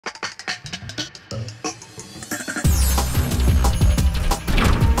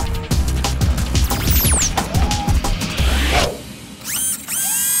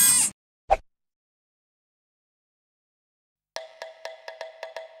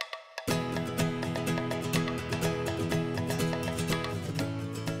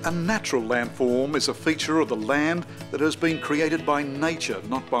A natural landform is a feature of the land that has been created by nature,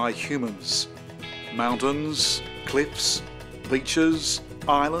 not by humans. Mountains, cliffs, beaches,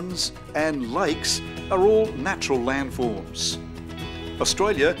 islands and lakes are all natural landforms.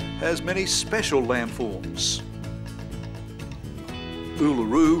 Australia has many special landforms.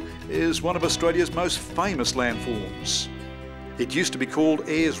 Uluru is one of Australia's most famous landforms. It used to be called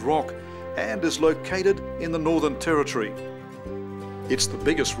Ayers Rock and is located in the Northern Territory. It's the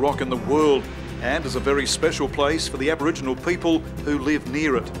biggest rock in the world and is a very special place for the Aboriginal people who live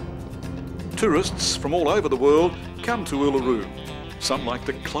near it. Tourists from all over the world come to Uluru. Some like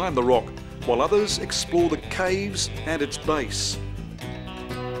to climb the rock, while others explore the caves and its base.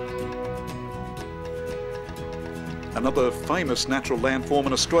 Another famous natural landform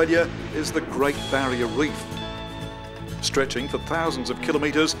in Australia is the Great Barrier Reef. Stretching for thousands of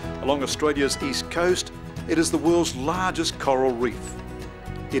kilometres along Australia's east coast, it is the world's largest coral reef.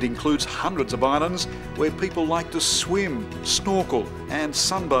 It includes hundreds of islands where people like to swim, snorkel and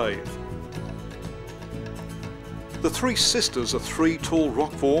sunbathe. The Three Sisters are three tall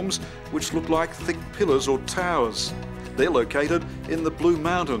rock forms which look like thick pillars or towers. They're located in the Blue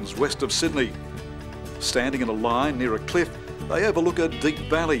Mountains west of Sydney. Standing in a line near a cliff, they overlook a deep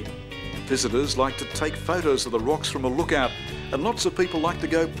valley. Visitors like to take photos of the rocks from a lookout, and lots of people like to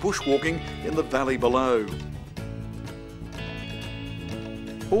go bushwalking in the valley below.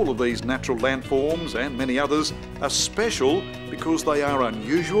 All of these natural landforms and many others are special because they are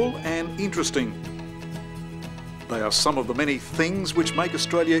unusual and interesting. They are some of the many things which make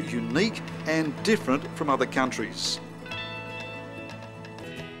Australia unique and different from other countries.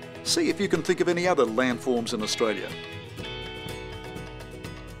 See if you can think of any other landforms in Australia.